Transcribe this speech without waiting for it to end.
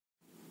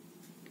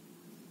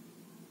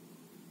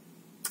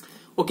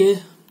Okay,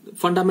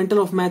 fundamental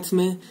of maths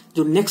में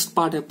जो next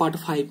part है, पार्ट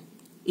 5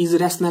 इज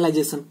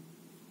रैशनलाइजेशन।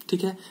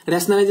 ठीक है,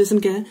 रैशनलाइजेशन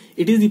क्या है?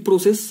 It is the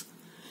process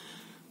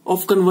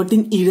of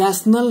converting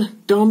irrational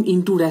term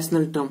into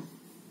rational term.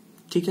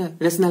 ठीक है,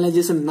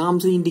 रैशनलाइजेशन नाम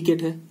से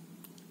इंडिकेट है,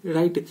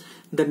 right,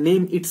 the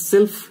name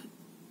itself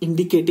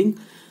indicating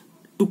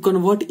to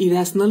convert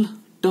irrational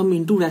term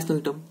into rational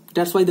term.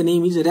 That's why the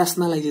name is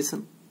rationalization.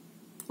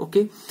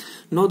 Okay,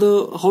 now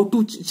the how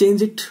to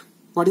change it,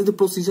 what is the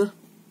procedure?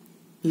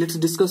 Let's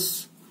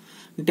discuss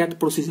that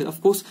procedure.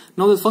 Of course,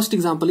 now the first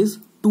example is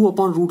 2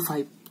 upon root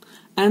 5,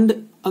 and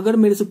अगर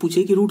मेरे से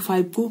पूछे कि root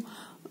 5 को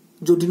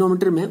जो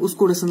denominator में है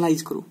उसको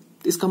रेशनलाइज करो,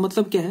 तो इसका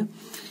मतलब क्या है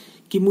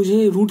कि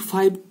मुझे रूट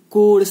 5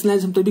 को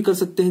रेशनलाइज हम तभी कर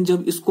सकते हैं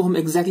जब इसको हम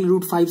एग्जैक्टली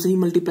रूट 5 से ही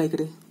मल्टीप्लाई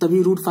करें,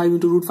 तभी रूट 5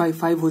 इंटू रूट 5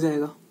 5 हो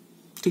जाएगा।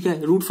 ठीक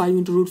है, रूट 5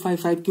 इंटू रूट 5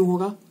 5 क्यों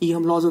होगा, ये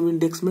हम लॉज ऑफ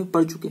इंडेक्स में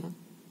पढ़ चुके हैं।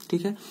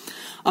 ठीक है,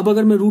 अब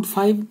अगर मैं रूट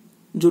 5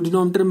 जो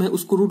डिनोमिनेटर में है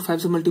उसको रूट 5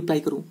 से मल्टीप्लाई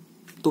करूं,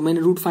 तो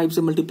मैंने रूट 5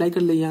 से मल्टीप्लाई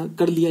कर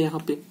लिया यहाँ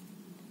पे,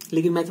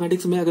 लेकिन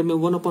मैथमेटिक्स में अगर मैं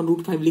 1 अपॉन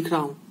रूट 5 लिख रहा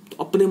हूं तो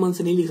अपने मन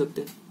से नहीं लिख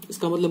सकते,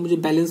 इसका मतलब मुझे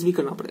बैलेंस भी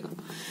करना पड़ेगा।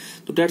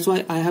 तो that's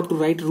why I have to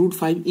right root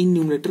 5 in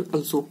numerator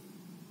also.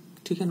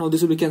 ठीक है, now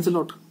this will be cancel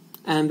out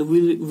and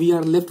we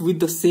are left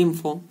with the same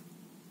form,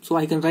 so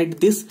I can write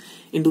this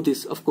into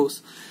this of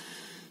course.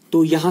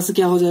 तो यहां से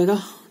क्या हो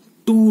जाएगा,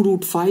 2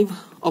 root 5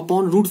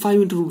 upon root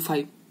 5 into root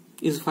 5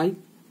 is 5,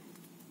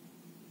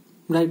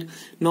 right.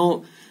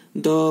 Now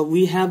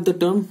we have the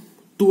term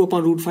 2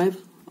 upon root 5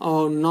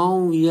 और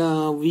now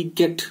we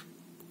get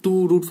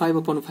 2 root 5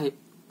 upon 5।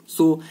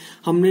 सो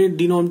हमने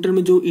denominator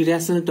में जो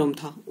इरेशनल टर्म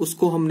था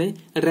उसको हमने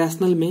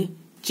रैशनल में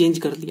चेंज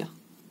कर लिया।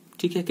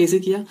 ठीक है, कैसे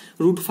किया,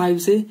 रूट 5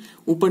 से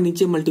ऊपर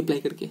नीचे मल्टीप्लाई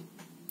करके।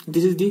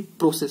 This is the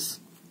process.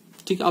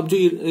 ठीक है, अब जो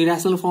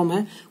इरेशनल फॉर्म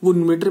है वो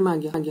न्यूमरेटर में आ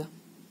गया।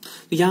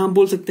 तो यहां हम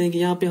बोल सकते हैं कि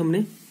यहां पे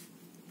हमने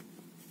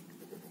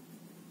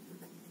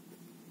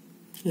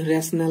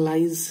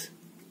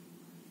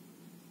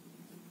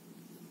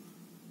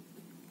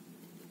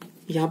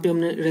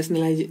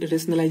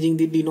रेशनलाइजिंग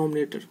द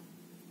डिनोमिनेटर।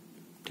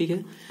 ठीक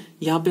है,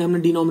 यहां पे हमने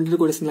डिनोमिनेटर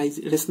को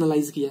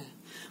रेशनलाइज किया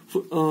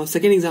है।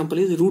 Second example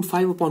is root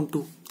 5 upon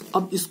 2।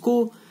 अब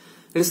इसको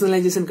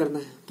रेशनलाइजेशन करना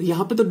है, तो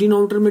यहां पे तो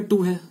डिनोमिनेटर में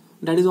 2 है,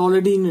 that is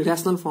already in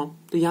rational form.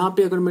 तो यहां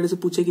पे अगर मेरे से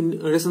पूछे कि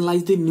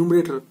रेशनलाइज द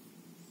न्यूमरेटर,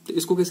 तो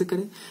इसको कैसे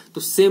करें,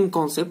 तो सेम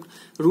कॉन्सेप्ट,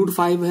 रूट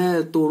 5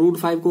 है तो रूट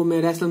 5 को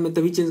मैं रैशनल में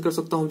तभी चेंज कर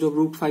सकता हूं जब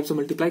रूट 5 से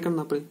मल्टीप्लाई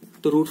करना पड़े,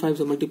 तो रूट 5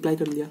 से मल्टीप्लाई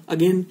कर लिया।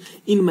 अगेन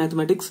इन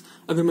मैथमेटिक्स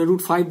अगर मैं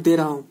रूट 5 दे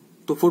रहा हूं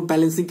तो फॉर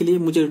बैलेंसिंग के लिए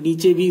मुझे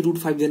नीचे भी रूट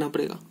 5 देना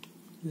पड़ेगा,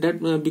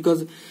 डेट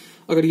बिकॉज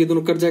अगर ये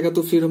दोनों कट जाएगा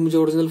तो फिर मुझे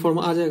ओरिजिनल फॉर्म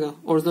आ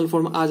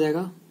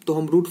जाएगा। तो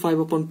हम रूट 5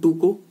 अपॉन 2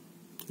 को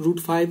root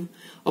 5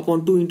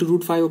 upon 2 into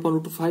root 5 upon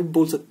root 5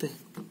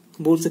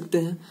 बोल सकते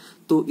हैं।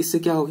 तो इससे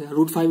क्या हो गया,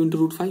 root 5 into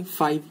root 5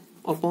 5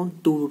 upon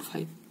 2 root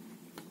 5।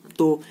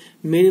 तो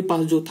मेरे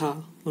पास जो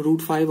था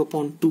रूट 5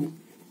 अपॉन 2,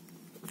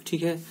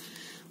 ठीक है,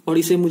 और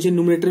इसे मुझे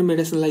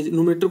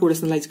न्यूमरेटर को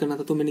रेशनलाइज करना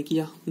था, तो मैंने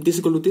किया this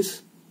equal to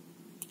this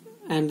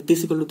and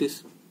this equal to this,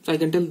 so I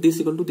can tell this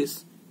equal to this,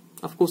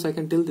 of course I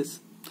can tell this.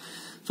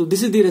 So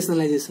this is the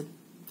rationalisation.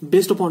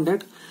 Based upon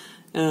that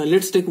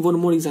let's take one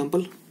more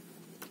example.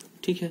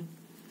 ठीक है,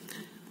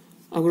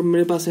 अगर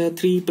मेरे पास है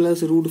 3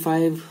 plus root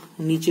 5,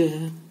 नीचे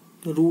है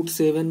root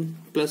 7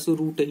 plus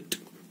root 8।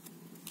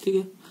 ठीक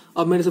है,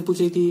 अब मेरे से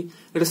पूछे कि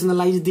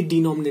रेशनलाइज द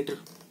डिनोमिनेटर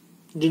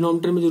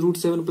में जो रूट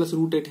 7 प्लस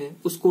रूट 8 है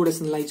उसको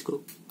रेशनलाइज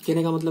करो।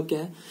 कहने का मतलब क्या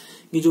है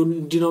कि जो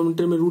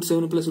डिनोमिनेटर में रूट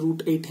 7 प्लस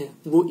रूट 8 है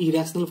वो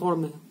इरेशनल फॉर्म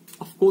में है,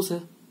 ऑफ कोर्स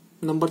है,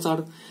 numbers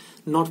are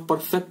not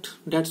perfect,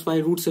 that's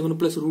why root 7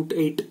 plus root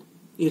 8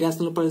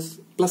 irrational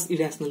plus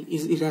irrational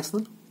is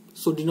irrational,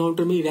 so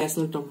denominator में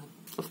इरेशनल टर्म है,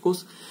 of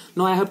course.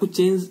 Now I have to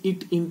change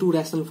it into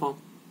rational form.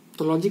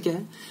 तो logic क्या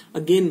है,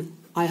 again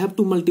I have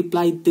to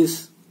multiply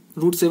this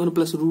root 7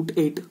 plus root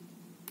 8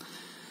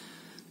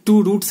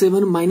 to root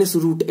 7 minus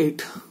root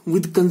 8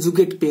 with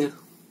conjugate pair,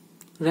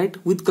 right?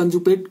 With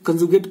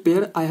conjugate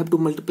pair I have to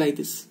multiply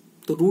this.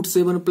 तो root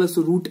 7 plus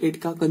root 8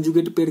 का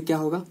conjugate pair क्या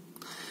होगा,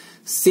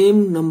 same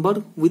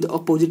number with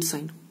opposite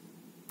sign.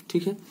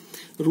 ठीक है,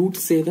 root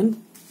 7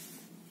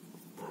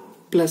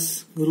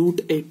 plus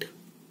root 8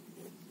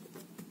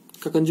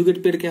 का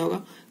conjugate pair क्या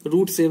होगा,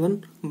 root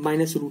 7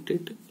 minus root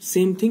 8,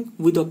 same thing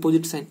with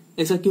opposite sign.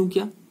 ऐसा क्यों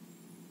किया,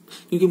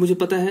 क्योंकि मुझे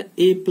पता है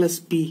a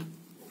plus B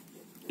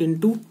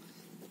into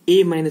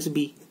a minus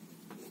B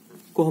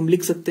को हम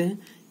लिख सकते हैं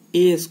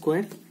a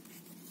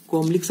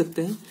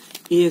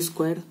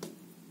square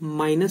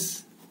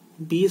minus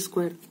B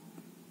square,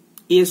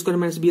 a square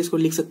minus B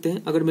square लिख सकते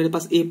हैं अगर मेरे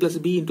पास a plus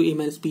B into a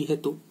minus B है।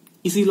 तो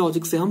इसी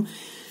लॉजिक से हम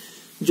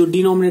जो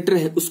डिनोमिनेटर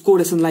है उसको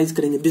रेशनलाइज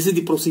करेंगे, दिस इज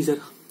द प्रोसीजर।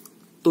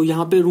 तो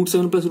यहाँ पे रूट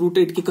 7 प्लस रूट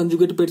 8 के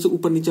कंजुगेट पेयर से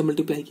ऊपर नीचे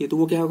मल्टीप्लाई किए, तो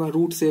वो क्या होगा,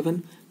 root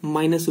 7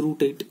 minus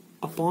root 8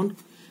 upon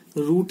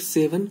root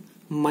 7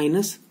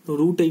 minus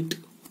root 8।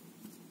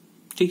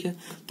 ठीक है,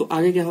 तो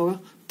आगे क्या होगा,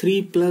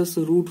 3 plus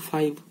root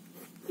 5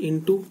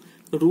 into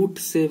root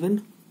 7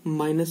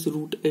 minus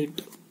root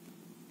 8,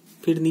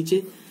 फिर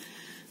नीचे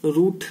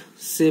root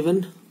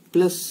 7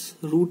 plus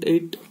root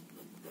 8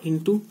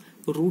 into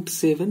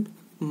 √7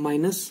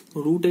 minus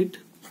 √8।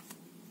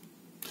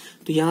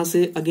 तो यहां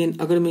से अगेन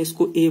अगर मैं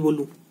इसको a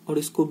बोलूं और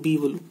इसको b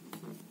बोलूं,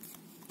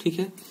 ठीक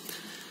है,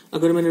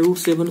 अगर मैंने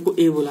 √7 को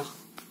a बोला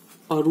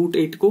और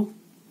 √8 को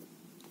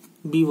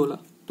b बोला,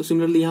 तो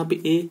सिमिलरली यहाँ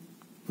पे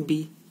a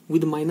b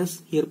with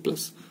minus here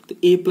plus, तो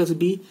a प्लस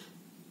b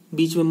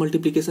बीच में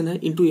मल्टीप्लीकेशन है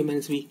इंटू a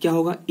माइनस b, क्या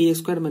होगा a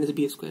square minus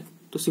b square.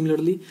 तो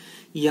सिमिलरली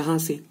यहां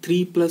से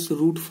 3 plus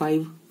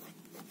 √5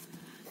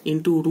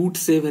 into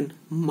 √7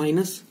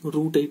 minus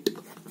 √8,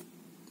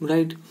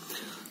 right.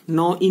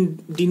 Now in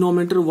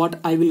denominator what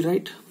I will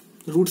write,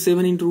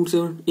 √7 into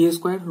 √7 a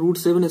square,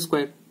 √7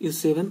 square is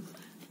 7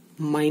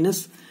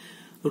 minus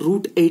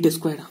 √8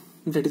 square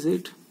that is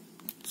 8,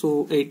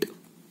 सो 8।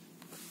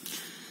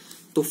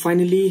 तो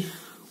finally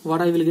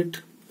what I will get,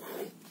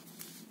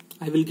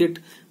 I will get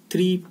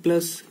 3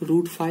 plus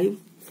 √5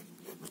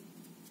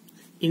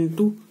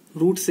 into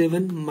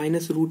 √7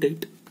 minus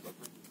 √8.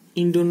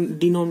 In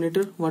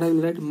denominator, what I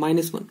will write?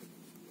 -1.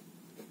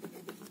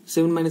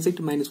 7 minus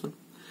 8, -1.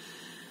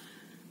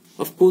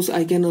 Of course,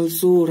 I can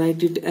also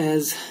write it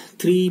as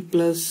 3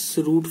 plus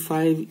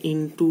 √5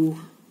 into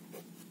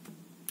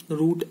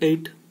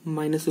 √8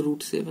 minus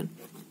 √7.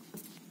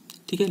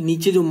 ठीक है,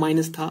 नीचे जो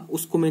minus था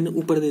उसको मैंने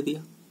ऊपर दे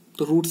दिया,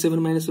 तो √7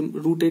 माइनस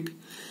 √8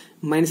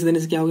 माइनस देने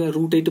से क्या हो गया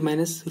 √8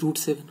 minus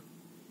 √7।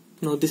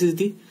 Now this is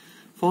the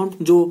form.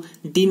 जो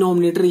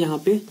डिनोमिनेटर यहाँ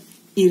पे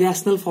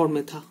इरेशनल फॉर्म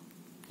में था,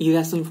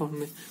 इरेशनल फॉर्म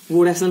में,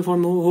 वो रैशनल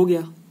फॉर्म में हो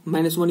गया,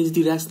 -1 इज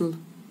दी रैशनल,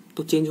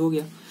 तो चेंज हो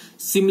गया।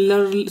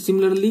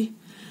 सिमिलरली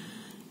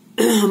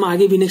हम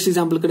आगे भी नेक्स्ट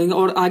एग्जांपल करेंगे,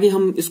 और आगे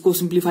हम इसको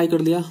सिंप्लीफाई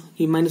कर लिया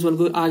कि -1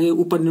 को आगे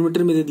ऊपर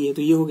न्यूमरेटर में दे दिए,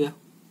 तो ये हो गया।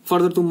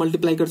 फर्दर तुम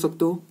मल्टीप्लाई कर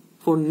सकते हो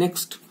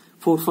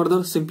फॉर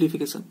फर्दर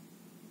सिंप्लीफिकेशन,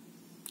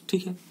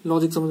 ठीक है,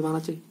 लॉजिक समझ में आना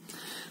चाहिए।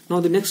 Now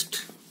the next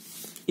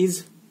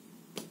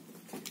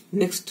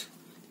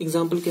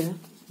example क्या है,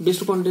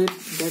 based upon that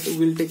we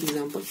will take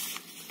example.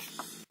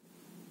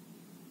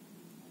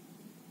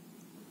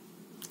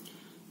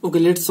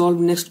 Okay, let's solve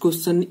next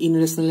question in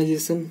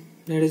rationalization.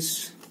 That is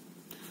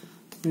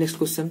next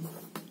question.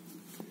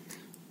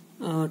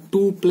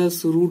 2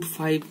 plus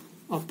 √5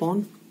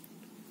 upon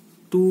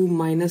 2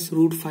 minus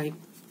 √5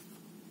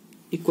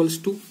 equals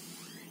to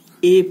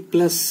a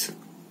plus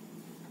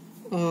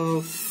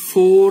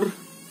 4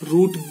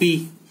 root b,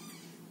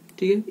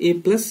 ठीक है, a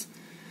plus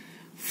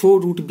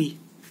 4 root b,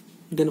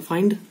 then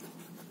find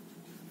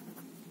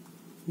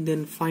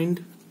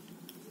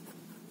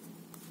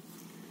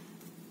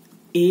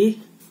a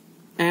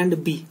and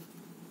b,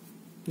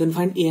 then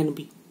find a and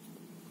b,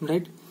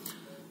 right?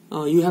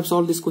 You have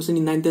solved this question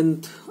in 9th and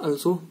 10th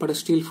also, but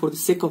still for the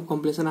sake of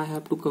completion I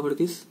have to cover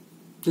this.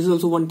 This is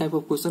also one type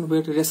of question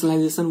where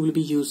rationalization will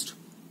be used,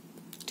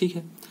 ठीक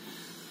है।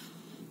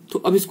 तो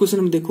अब इस question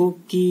में देखो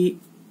कि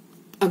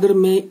अगर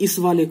मैं इस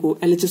वाले को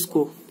LHS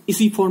को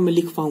इसी फॉर्म में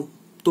लिख पाऊं,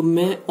 तो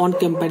मैं ऑन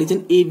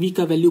कंपैरिजन ए बी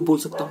का वैल्यू बोल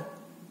सकता हूं।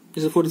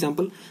 जैसे फॉर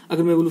एग्जांपल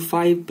अगर मैं बोलूं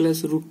 5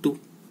 प्लस √2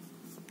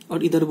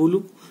 और इधर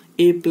बोलूं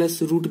a प्लस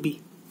 √b,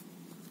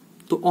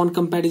 तो ऑन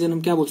कंपैरिजन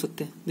हम क्या बोल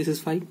सकते हैं, दिस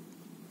इज 5।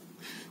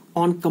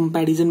 ऑन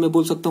कंपैरिजन में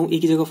बोल सकता हूं a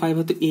की जगह 5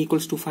 है तो a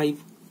इक्वल्स टू 5,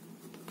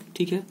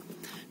 ठीक है।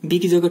 b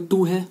की जगह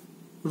 2 है,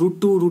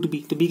 √2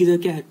 √b, तो b की जगह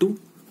क्या है 2,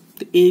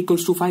 तो a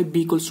equals to 5, b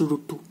equals to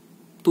 √2।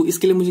 तो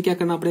इसके लिए मुझे क्या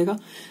करना पड़ेगा,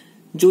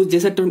 जो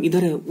जैसा टर्म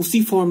इधर है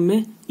उसी फॉर्म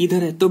में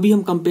इधर है, तो भी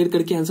हम कंपेयर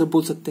करके आंसर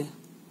बोल सकते हैं।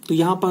 तो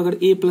यहां पर अगर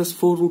a प्लस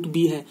 4 रूट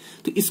b है,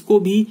 तो इसको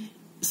भी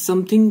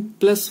समथिंग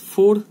प्लस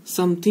 4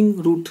 समथिंग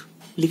रूट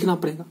लिखना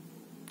पड़ेगा,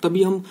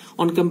 तभी हम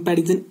ऑन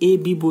कंपैरिजन a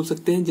b बोल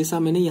सकते हैं, जैसा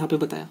मैंने यहाँ पे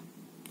बताया।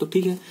 तो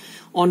ठीक है,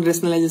 ऑन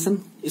रैशनलाइजेशन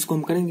इसको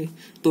हम करेंगे।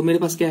 तो मेरे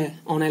पास क्या है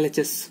on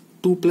LHS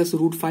 2 plus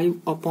 √5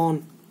 upon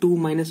 2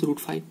 minus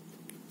 √5।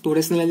 तो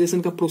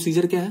रैशनलाइजेशन का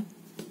प्रोसीजर क्या है,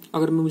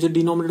 अगर मुझे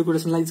डिनोमिनेटर को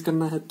रैशनलाइज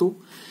करना है तो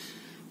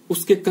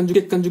उसके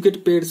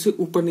कंजुगेट पेयर से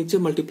ऊपर नीचे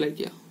मल्टीप्लाई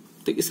किया,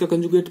 तो इसका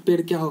कंजुगेट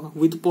पेयर क्या होगा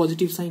with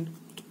positive sign,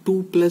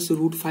 2 plus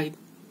 √5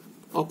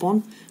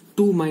 upon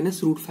 2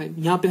 minus √5।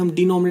 यहाँ पे हम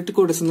डिनोमिनेटर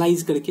को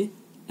रैशनलाइज करके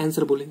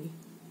आंसर बोलेंगे,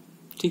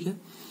 ठीक है।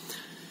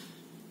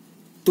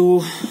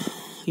 तो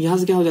यहां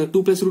से क्या हो जाएगा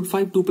 2 प्लस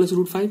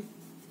 √5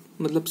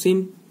 मतलब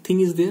same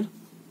thing is there,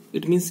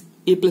 it means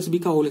a plus B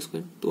का होल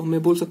स्क्वायर। तो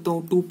मैं बोल सकता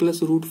हूँ 2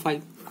 प्लस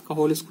 √5 का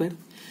whole square,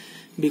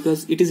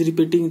 because it is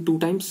repeating 2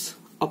 times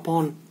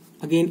upon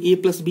again a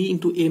plus B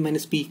into a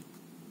minus B,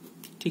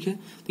 ठीक है।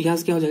 तो यहां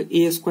से क्या हो जाएगा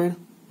a स्क्वायर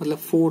मतलब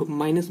 4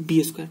 minus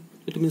B square,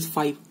 it means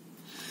 5।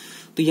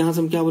 तो यहां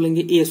से हम क्या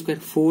बोलेंगे a square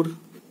 4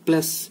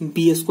 plus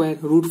B square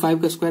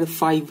 √5 का square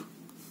 5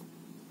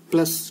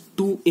 plus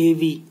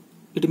 2ab,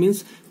 it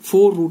means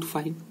 4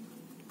 √5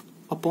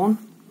 upon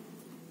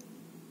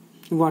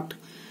what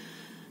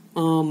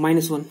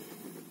 -1,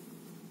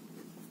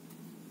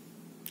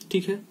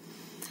 ठीक है।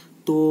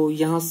 तो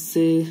यहां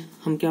से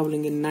हम क्या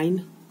बोलेंगे 9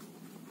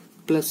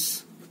 प्लस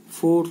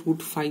 4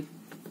 √5,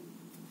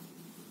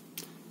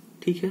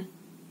 ठीक है।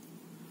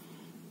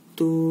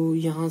 तो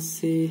यहां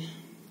से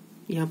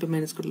यहां पे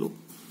माइनस कर लो,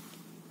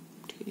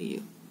 ठीक है, ये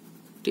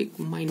take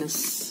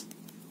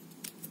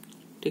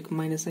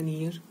minus N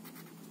here,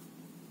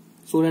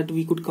 so that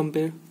we could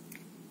compare,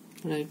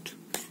 right.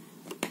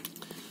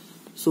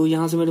 सो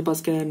यहां से मेरे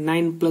पास क्या है,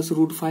 9 प्लस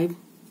रूट 5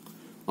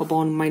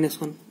 अपॉन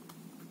 -1।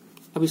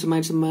 अब इस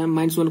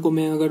 -1 को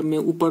मैं अगर मैं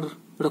ऊपर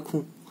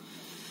रखूं,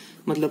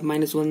 मतलब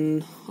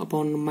 -1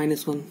 अपॉन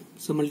 -1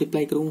 से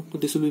मल्टीप्लाई करूं, तो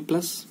this will be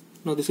plus,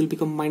 now this will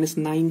become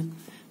 -9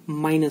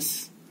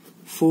 minus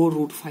 4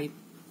 root 5।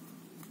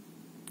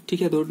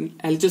 ठीक है, तो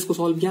एलएचएस को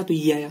सॉल्व किया तो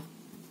ये आया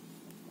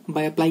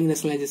by applying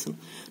rationalisation.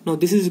 Now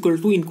this is equal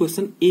to in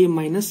question a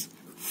minus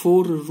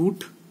 4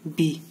 root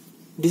b,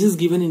 this is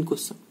given in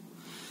question.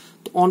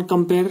 तो on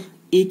compare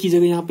a की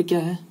जगह यहाँ पे क्या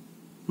है,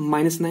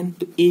 -9,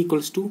 तो a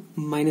इक्वल्स टू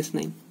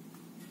 -9।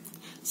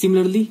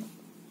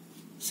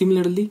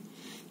 सिमिलरली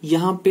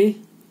यहाँ पे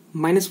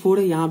 -4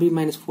 है, यहाँ भी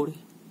 -4 है,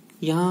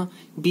 यहाँ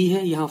b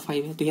है, यहाँ 5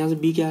 है, तो यहाँ से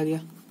b क्या आ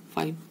गया,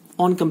 5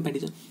 on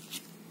comparison.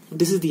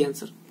 This is the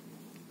answer.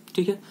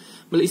 ठीक है,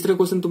 मतलब इस तरह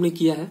क्वेश्चन तुमने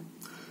किया है।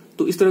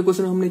 तो इस तरह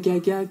क्वेश्चन हमने क्या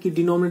किया कि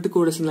डिनोमिनेटर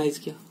को रेशनलाइज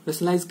किया,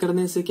 रेशनलाइज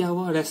करने से क्या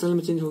हुआ, रैशनल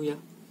में चेंज हो गया,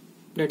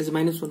 दैट इज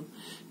 -1।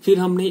 फिर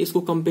हमने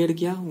इसको कंपेयर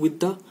किया with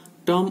the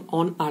term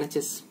on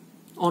RHS,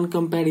 on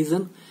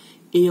comparison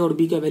ए और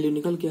बी का वैल्यू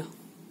निकल गया।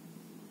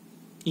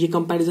 ये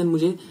कंपैरिजन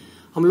मुझे,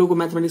 हम लोग को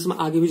मैथमेटिक्स में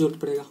आगे भी जरूरत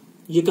पड़ेगा।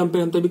 ये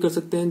कंपेयर हम तभी कर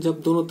सकते हैं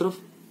जब दोनों तरफ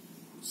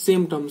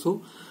सेम टर्म्स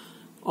हो,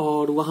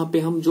 और वहां पे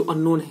हम जो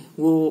अननोन है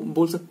वो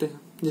बोल सकते हैं।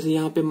 जैसे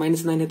यहाँ पे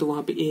 -9 है तो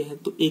वहां पे a है,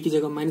 तो a की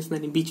जगह -9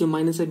 है, बीच में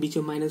माइनस है, बीच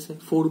में माइनस है,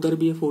 4 उधर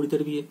भी है, 4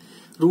 इधर भी है,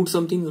 रूट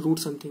समथिंग,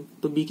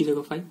 तो b की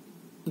जगह 5।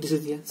 This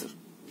is the answer.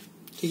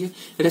 ठीक है,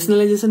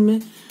 रेशनलाइजेशन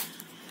में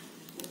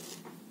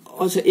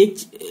अच्छा एक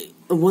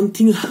one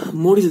thing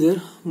more is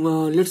there,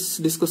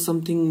 let's discuss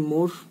something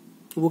more.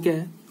 वो क्या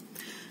है,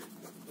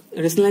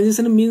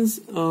 rationalisation means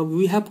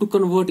we have to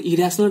convert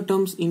irrational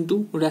terms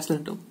into rational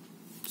term.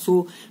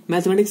 So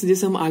mathematics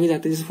जैसे हम आगे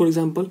जाते हैं, जैसे फॉर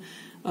एग्जांपल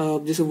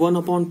जैसे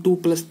 1/2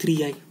 +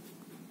 3i,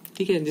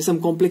 ठीक है, जैसे हम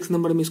कॉम्प्लेक्स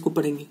नंबर में इसको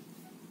पढ़ेंगे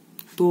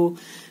तो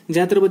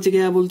ज्यादातर बच्चे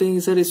क्या बोलते हैं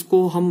कि सर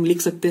इसको हम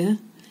लिख सकते हैं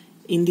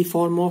in the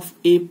form of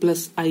a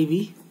 +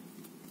 iv,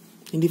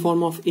 in the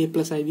form of a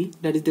 + iv,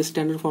 that is the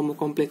standard form of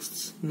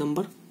complex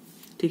number.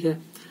 ठीक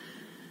है,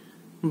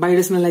 बाय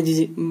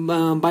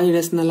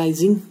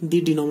रेशनलाइजिंग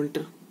द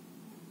डिनोमिनेटर,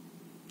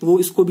 वो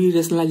इसको भी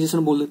रेशनलाइजेशन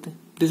बोल देते हैं।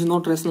 दिस इज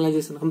नॉट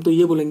रेशनलाइजेशन, हम तो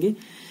ये बोलेंगे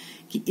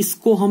कि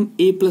इसको हम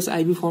a +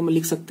 iv फॉर्म में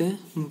लिख सकते हैं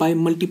by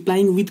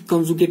multiplying with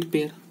conjugate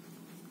pair,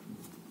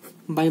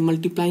 by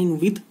multiplying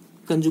with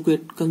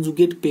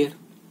conjugate pair.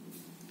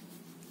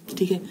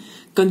 ठीक है,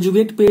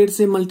 कंजुगेट पेयर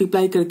से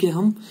मल्टीप्लाई करके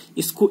हम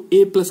इसको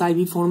a +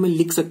 iv फॉर्म में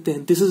लिख सकते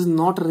हैं। This is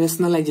not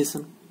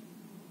rationalisation.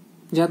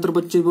 ज्यादातर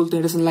बच्चे बोलते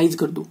हैं रेशनलाइज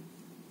कर दो,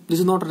 this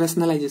is not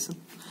rationalisation.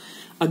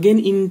 Again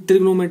in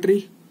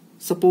trigonometry,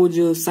 suppose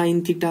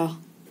sine theta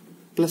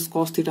plus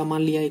cos theta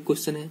मान लिया एक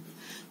क्वेश्चन है,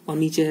 और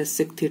नीचे है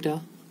sec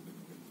theta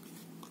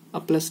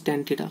plus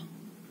tan theta.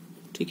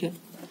 ठीक है,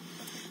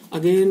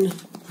 अगेन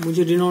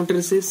मुझे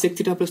डिनोमिनेटर से sec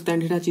theta plus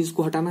tan theta चीज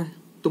को हटाना है,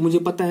 तो मुझे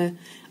पता है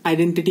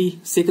identity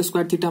sec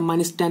square theta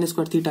minus tan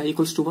square theta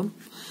equals to 1।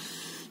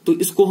 तो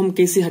इसको हम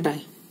कैसे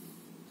हटाएं,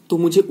 तो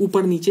मुझे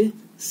ऊपर नीचे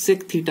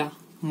sec theta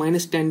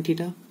minus tan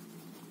theta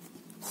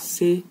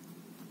से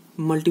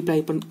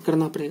मल्टीप्लाई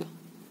करना पड़ेगा।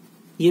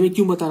 ये मैं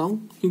क्यों बता रहा हूं,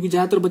 क्योंकि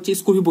ज्यादातर बच्चे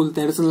इसको भी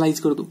बोलते हैं रेशनलाइज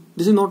कर दो।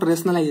 This is not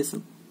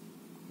rationalisation,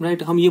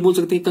 right. हम ये बोल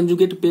सकते हैं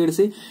कंजुगेट पेयर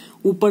से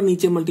ऊपर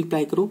नीचे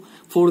मल्टीप्लाई करो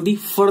for the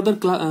further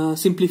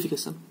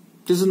simplification.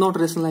 This is not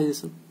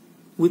rationalisation.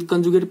 With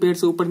conjugate pair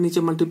से ऊपर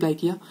नीचे मल्टीप्लाई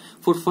किया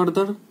for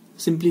further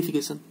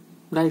simplification,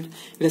 right.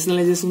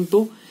 Rationalisation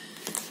तो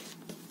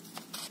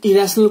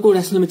इरेशनल को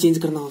रैशनल में चेंज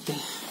करना होता है।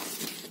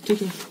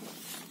 ठीक है,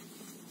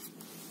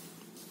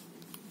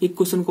 एक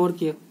क्वेश्चन को और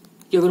किया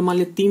कि अगर मान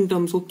लिया 3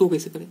 टर्म्स हो तो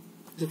कैसे करें।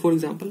 जैसे फॉर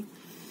एग्जाम्पल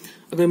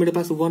अगर मेरे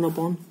पास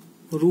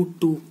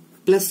 1/√2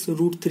 +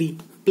 √3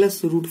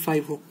 +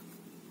 √5 हो,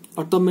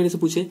 और तब मेरे से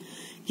पूछे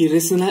कि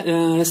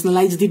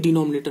रेशनलाइज द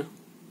डिनोमिनेटर,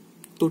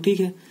 तो ठीक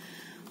है,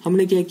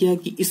 हमने क्या किया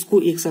कि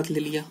इसको एक साथ ले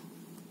लिया।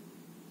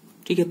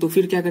 ठीक है, तो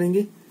फिर क्या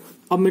करेंगे,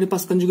 अब मेरे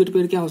पास कंजुगेट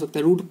पेयर क्या हो सकता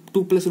है,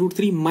 √2 +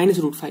 √3 माइनस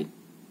 √5।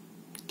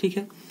 ठीक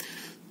है,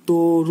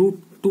 तो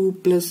 √2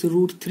 +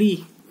 √3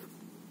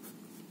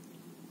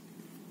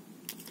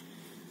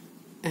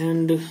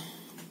 एंड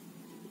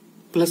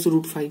प्लस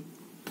 √5।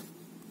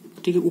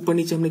 ठीक है, ऊपर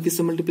नीचे हमने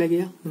किससे मल्टीप्लाई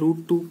किया,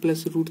 √2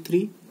 +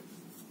 √3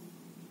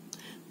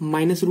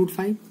 माइनस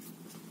 √5।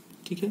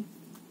 ठीक है,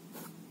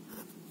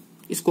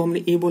 इसको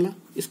हमने a बोला,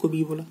 इसको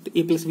b बोला, तो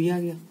a + b आ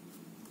गया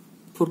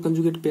for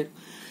conjugate pair.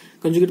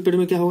 Conjugate pair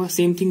में क्या होगा,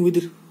 same thing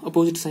with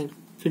opposite sign.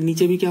 फिर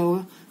नीचे भी क्या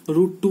होगा,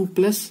 √2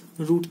 +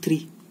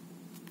 √3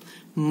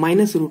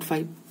 माइनस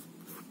 √5।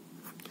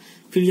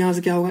 फिर यहां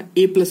से क्या होगा,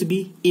 a +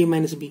 b, a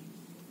 - b।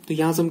 तो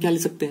यहां से हम क्या ले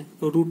सकते हैं,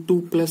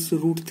 √2 +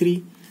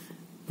 √3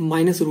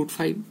 माइनस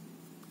 √5।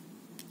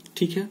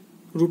 ठीक है,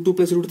 √2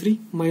 + √3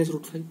 माइनस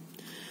 √5।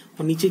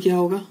 और नीचे क्या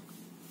होगा,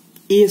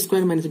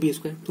 a² -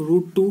 b²। तो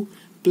 √2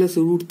 +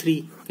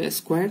 √3 का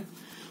स्क्वायर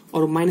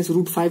और माइनस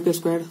 √5 का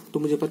स्क्वायर, तो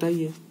मुझे पता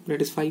ही है,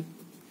 दैट इज 5।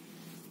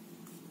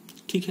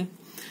 ठीक है,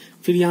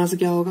 फिर यहां से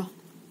क्या होगा,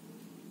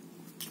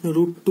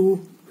 √2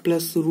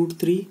 +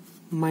 √3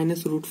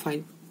 माइनस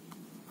 √5।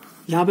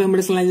 यहाँ पे हम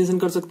रेशनलाइजेशन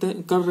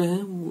कर रहे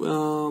हैं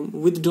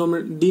विद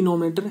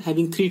डिनोमिनेटर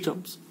हैविंग 3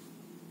 टर्म्स,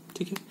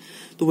 ठीक है।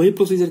 तो वही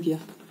प्रोसीजर किया,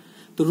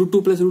 तो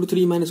 √2 +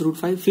 √3 -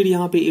 √5, फिर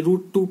यहाँ पे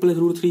 √2 +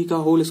 √3 का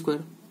होल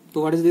स्क्वायर,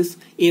 तो what is this,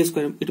 a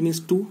square, it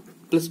means 2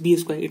 + b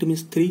square, it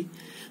means 3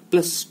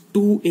 +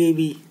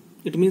 2ab,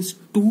 it means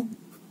 2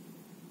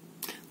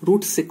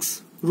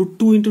 √6,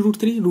 √2 ×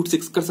 √3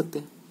 √6 कर सकते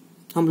हैं,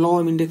 हम लॉ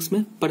ऑफ इंडेक्स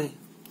में पढ़े,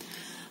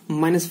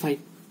 -5,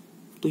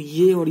 तो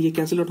ये और ये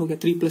कैंसिल आउट हो गया,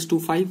 3 + 2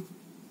 5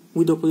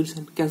 with opposite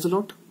sign cancel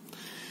out.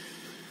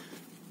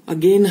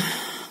 Again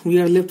we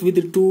are left with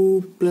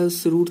 2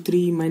 +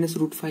 √3 -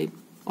 √5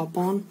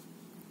 upon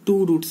 2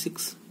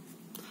 √6.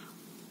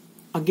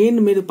 Again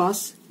मेरे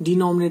पास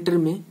डिनोमिनेटर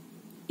में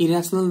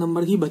इरेशनल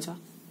नंबर ही बचा,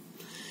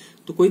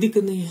 तो कोई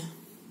दिक्कत नहीं है,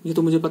 ये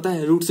तो मुझे पता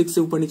है, √6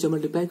 से ऊपर नीचे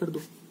मल्टीप्लाई कर दो,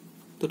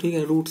 तो ठीक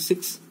है,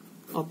 √6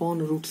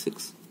 upon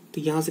 √6,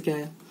 तो यहां से क्या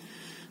आया,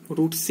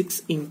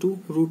 √6 ×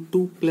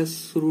 √2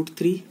 +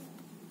 √3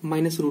 -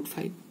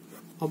 √5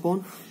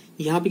 अपॉन,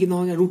 यहाँ पे कितना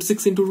हो गया,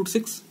 √6 ×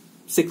 √6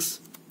 6,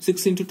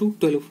 6 × 2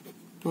 12,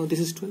 now this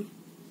is 12.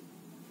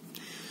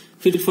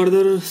 फिर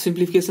further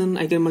simplification,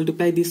 I can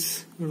multiply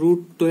this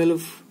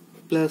 √12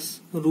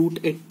 +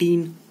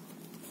 √18,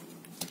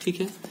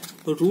 ठीक है,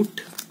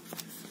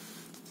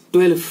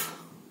 √12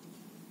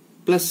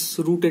 +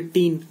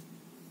 √18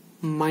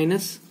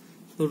 माइनस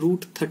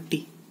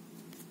 √30,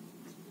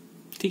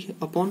 ठीक है,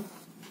 अपॉन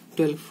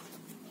 12,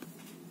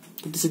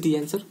 तो दिस इज द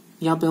आंसर।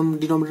 यहाँ पे हम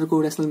डिनोमिनेटर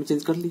को रैशनल में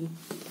चेंज कर लिए,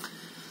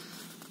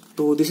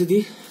 तो this is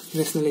the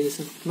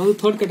rationalization. Now the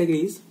third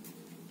category is,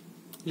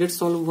 let's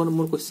solve one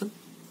more question,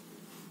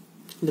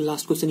 the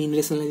last question in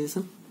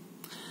rationalization.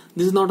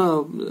 This is not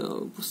a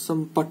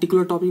some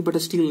particular topic, but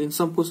still in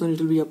some question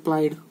it will be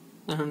applied,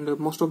 and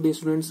most of the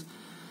students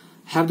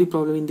have the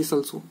problem in this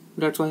also.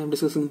 That's why I am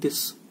discussing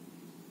this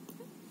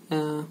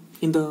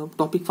in the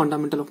topic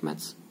fundamental of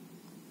maths.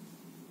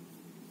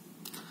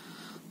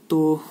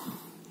 तो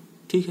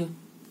ठीक है,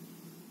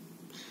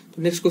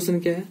 तो next question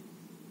क्या है,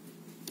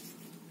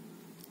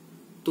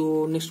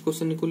 तो next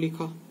question को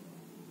लिखा,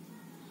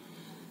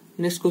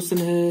 next question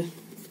है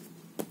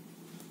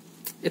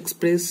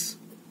express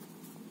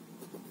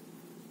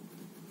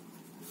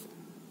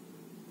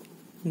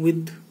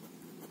with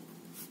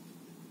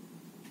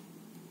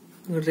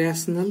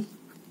rational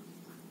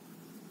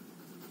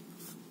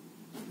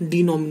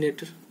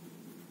denominator,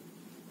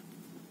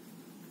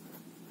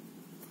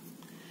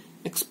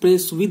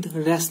 express with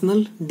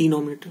rational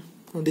denominator.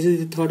 Now this is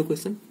the third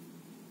question.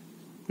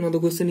 Now the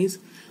question is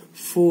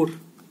 4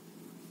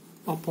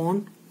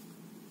 upon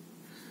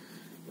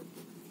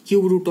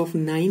cube root of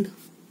 9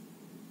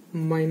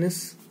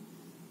 minus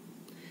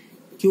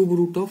cube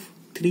root of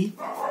 3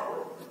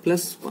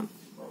 plus 1.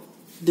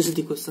 This is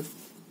the question.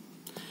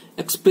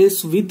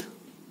 Express with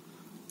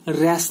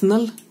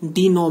rational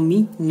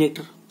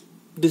denominator.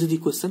 This is the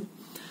question.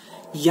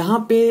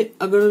 यहाँ पे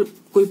अगर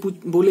कोई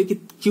बोले कि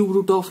cube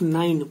root of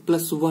 9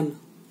 + 1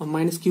 और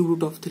minus cube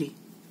root of 3,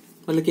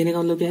 मतलब कहने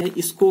का मतलब क्या है,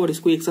 इसको और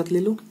इसको एक साथ ले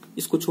लो,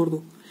 इसको छोड़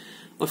दो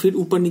और फिर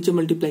ऊपर नीचे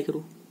मल्टीप्लाई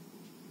करो,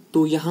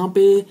 तो यहाँ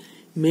पे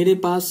मेरे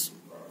पास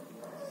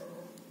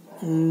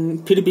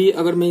फिर भी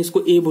अगर मैं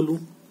इसको a बोलूं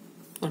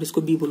और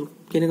इसको b बोलूं,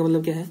 कहने का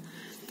मतलब क्या है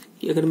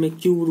कि अगर मैं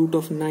क्यूब रूट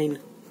ऑफ 9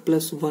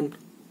 + 1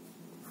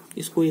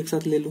 इसको एक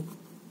साथ ले लूं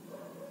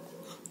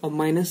और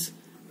माइनस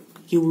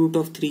क्यूब रूट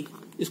ऑफ 3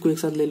 इसको एक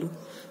साथ ले लूं,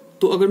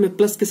 तो अगर मैं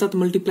प्लस के साथ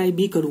मल्टीप्लाई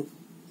भी करूं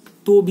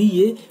तो भी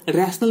ये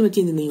रैशनल में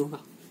चेंज नहीं होगा,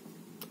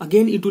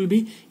 again it will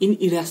be in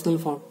irrational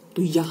form.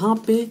 तो यहाँ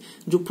पे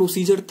जो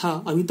प्रोसीजर था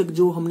अभी तक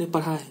जो हमने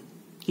पढ़ा है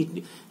कि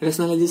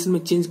रैशनलाइजेशन में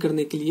चेंज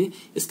करने के लिए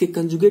इसके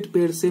कंजुगेट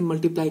पेयर से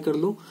मल्टीप्लाई कर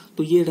लो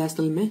तो ये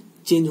रैशनल में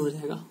चेंज हो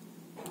जाएगा।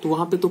 तो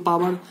वहां पे तो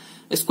पावर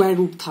स्क्वायर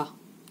रूट था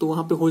तो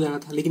वहां पे हो जाना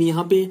था, लेकिन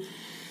यहाँ पे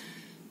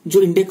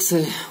जो इंडेक्स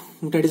है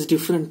that is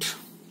different,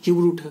 cube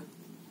root है,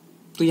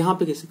 तो यहाँ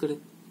पे कैसे करें,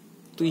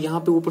 तो यहाँ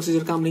पे वो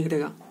प्रोसीजर काम नहीं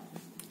करेगा,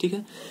 ठीक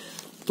है।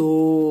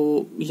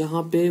 तो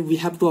यहाँ पे वी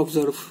हैव टू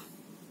ऑब्जर्व,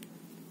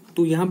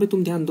 तो यहाँ पे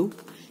तुम ध्यान दो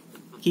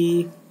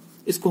कि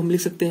इसको हम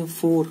लिख सकते हैं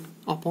 4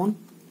 upon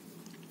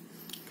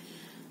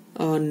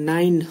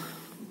 9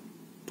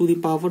 to the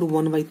power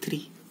 1/3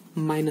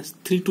 minus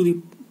 3 to the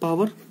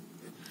power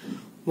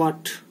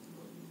what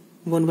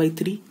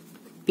 1/3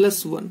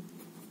 plus 1,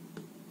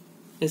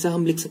 ऐसा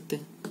हम लिख सकते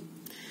हैं।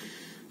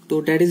 तो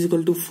date is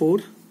equal to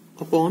 4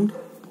 upon,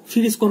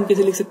 फिर इसको हम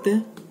कैसे लिख सकते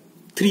हैं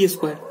 3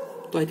 स्क्वायर,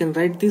 तो I can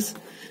write this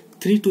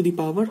 3 to the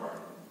power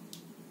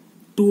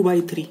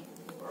 2/3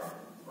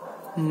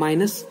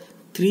 minus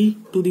 3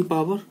 to the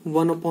power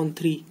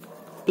 1/3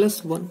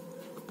 plus 1,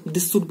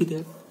 this should be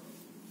there,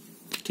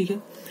 ठीक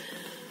है।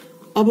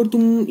 अब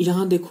तुम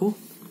यहां देखो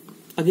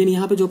अगेन,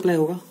 यहां पे जो अप्लाई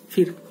होगा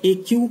फिर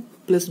AQ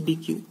प्लस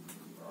BQ,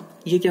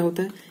 ये क्या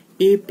होता है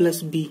A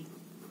plus B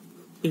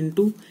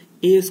into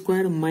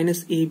A²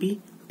 minus AB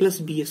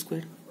plus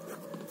B²।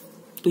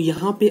 तो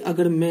यहां पे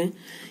अगर मैं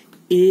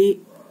A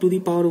to the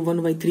power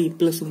 1/3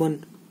 plus 1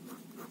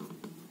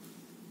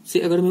 से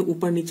अगर मैं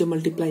ऊपर नीचे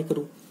मल्टीप्लाई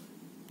करूं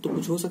तो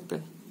कुछ हो सकता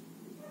है।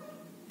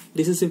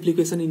 This is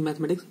simplification in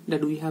mathematics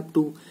that we have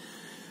to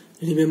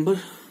remember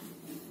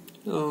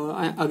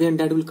again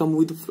that will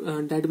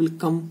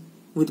come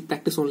with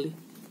practice only.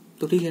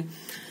 तो ठीक है,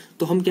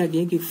 तो हम क्या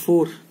किए कि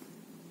 4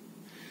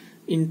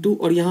 इंटू,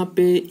 और यहाँ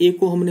पे a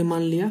को हमने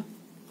मान लिया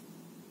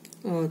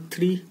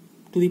 3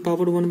 टू द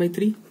पावर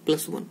 1/3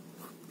 प्लस 1।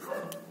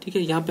 ठीक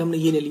है, यहाँ पे हमने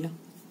ये ले लिया,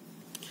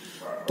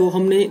 तो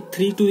हमने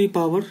 3 टू द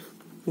पावर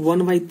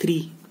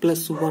 1/3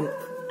 प्लस 1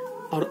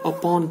 और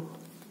upon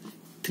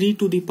 3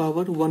 to the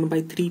power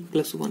 1/3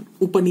 plus 1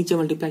 ऊपर नीचे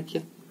मल्टीप्लाई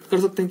किया। कर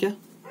सकते हैं क्या?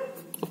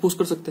 अपोज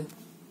कर सकते हैं।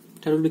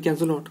 That will be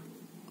cancel out.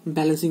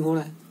 Balancing हो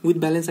रहा है, with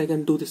balance I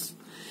can do this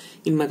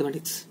in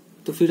mathematics.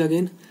 तो फिर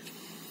अगेन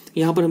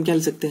यहां पर हम क्या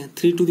ले सकते हैं,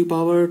 3 to the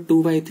power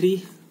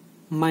 2/3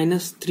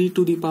 minus 3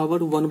 to the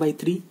power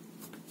 1/3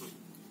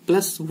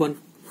 plus 1।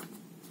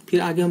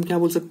 फिर आगे हम क्या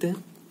बोल सकते हैं,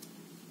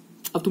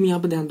 अब तुम यहां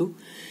पर ध्यान दो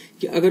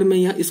कि अगर मैं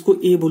यहां इसको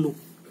a बोलूं,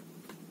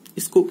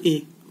 इसको a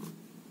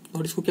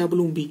और इसको क्या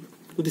बोलूं b,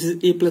 तो this is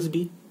a plus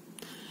b,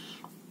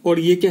 और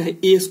ये क्या है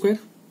a स्क्वायर,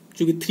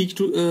 क्योंकि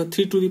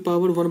 3 टू द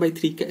पावर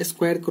 1/3 का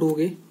स्क्वायर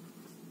करोगे,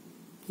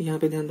 यहाँ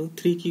पे ध्यान दो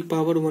 3 की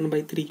पावर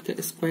 1/3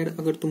 का स्क्वायर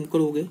अगर तुम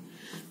करोगे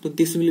तो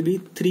this will be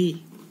 3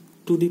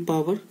 to the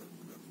power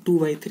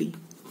 2/3।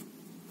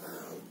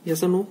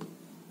 Yes और नो?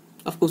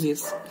 Of course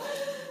yes.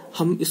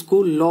 हम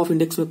इसको लॉ ऑफ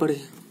इंडेक्स में पढ़े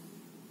हैं,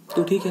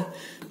 तो ठीक है।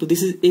 तो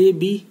this is A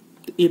B,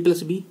 A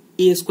plus B,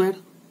 A square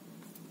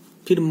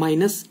फिर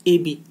माइनस ए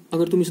बी,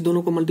 अगर तुम इस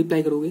दोनों को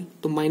मल्टीप्लाई करोगे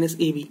तो माइनस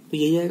ए बी, तो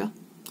यही आएगा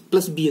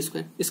प्लस बी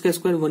स्क्वायर, इसका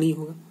स्क्वायर 1 ही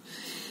होगा।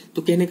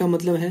 तो कहने का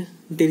मतलब है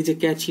there is a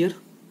catch here,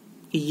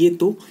 ये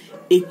तो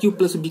ए क्यू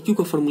प्लस बी क्यू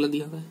का फॉर्मूला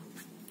दिया हुआ है।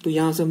 तो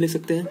यहां से हम लिख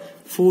सकते हैं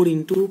 4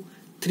 into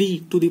 3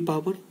 to the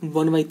power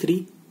 1/3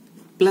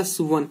 plus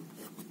 1,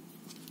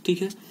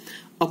 ठीक है,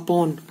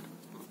 अपॉन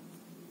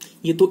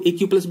ये तो ए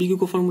क्यू प्लस बी क्यू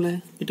का फॉर्मूला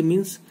है। It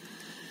means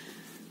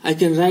I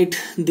can write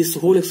this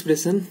whole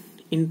expression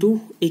into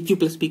A Q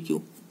plus B Q.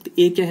 तो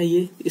ए क्या है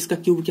ये, इसका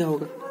क्यूब क्या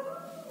होगा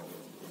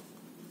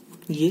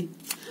ये,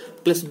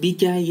 प्लस बी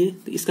क्या है ये,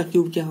 तो इसका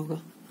क्यूब क्या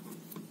होगा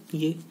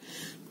ये।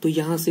 तो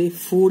यहां से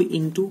 4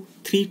 इंटू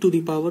 3 टू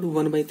द पावर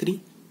 1/3,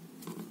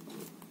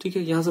 ठीक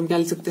है। यहां से हम क्या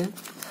लिख सकते हैं,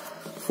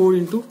 4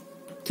 into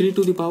 3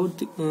 to the power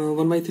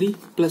 1/3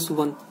 plus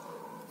 1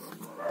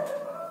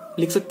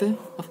 लिख सकते हैं,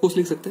 ऑफकोर्स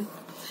लिख सकते हैं।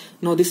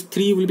 Now this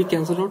 3 will be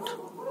cancel out,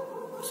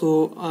 so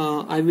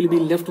I will be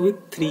left with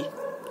 3,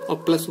 और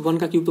प्लस 1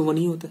 का क्यूब तो 1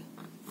 ही होता है।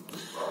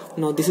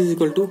 Now this is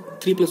equal to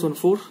 3 plus 1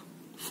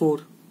 4,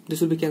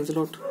 this will be cancel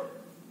out.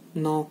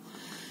 Now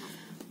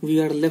we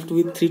are left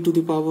with 3 to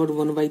the power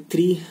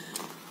 1/3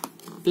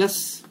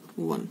 plus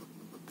 1,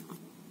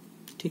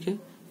 ठीक है।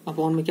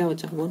 Upon में क्या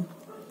बचा 1।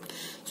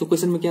 सो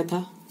क्वेश्चन में क्या था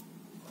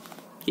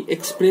कि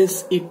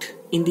express it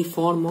in the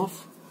form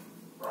of,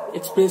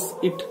 express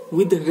it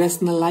with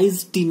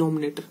rationalised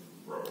denominator.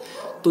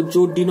 तो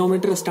जो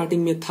डिनोमिनेटर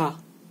स्टार्टिंग में था,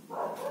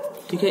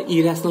 ठीक है,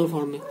 इरेशनल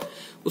फॉर्म में,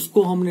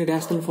 उसको हमने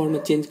रैशनल फॉर्म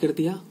में चेंज कर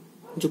दिया,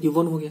 जो कि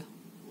 1 हो गया।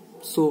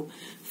 So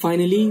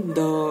finally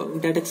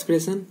that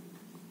expression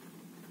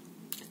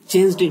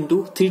changed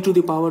into 3 to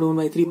the power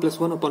 1/3 plus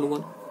 1 upon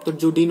 1। तो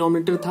जो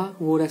डिनोमिनेटर था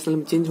वो रैशनल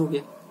में चेंज हो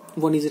गया,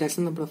 1 is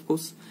rational number of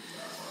course.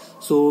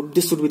 So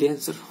this should be the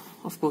answer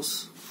of course.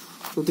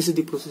 तो दिस इज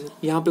द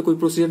प्रोसीजर। यहाँ पे कोई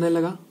प्रोसीजर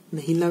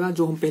नहीं लगा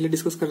जो हम पहले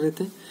डिस्कस कर रहे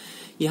थे,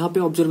 यहाँ पे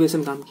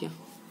ऑब्जर्वेशन काम किया।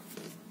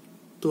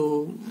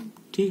 तो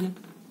ठीक है,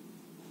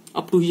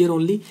 up to here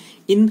only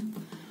in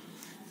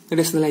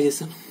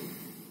rationalisation.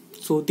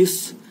 So this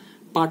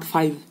part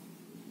 5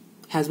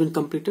 has been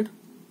completed.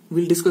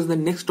 We'll discuss the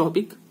next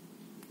topic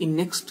in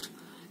next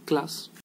class.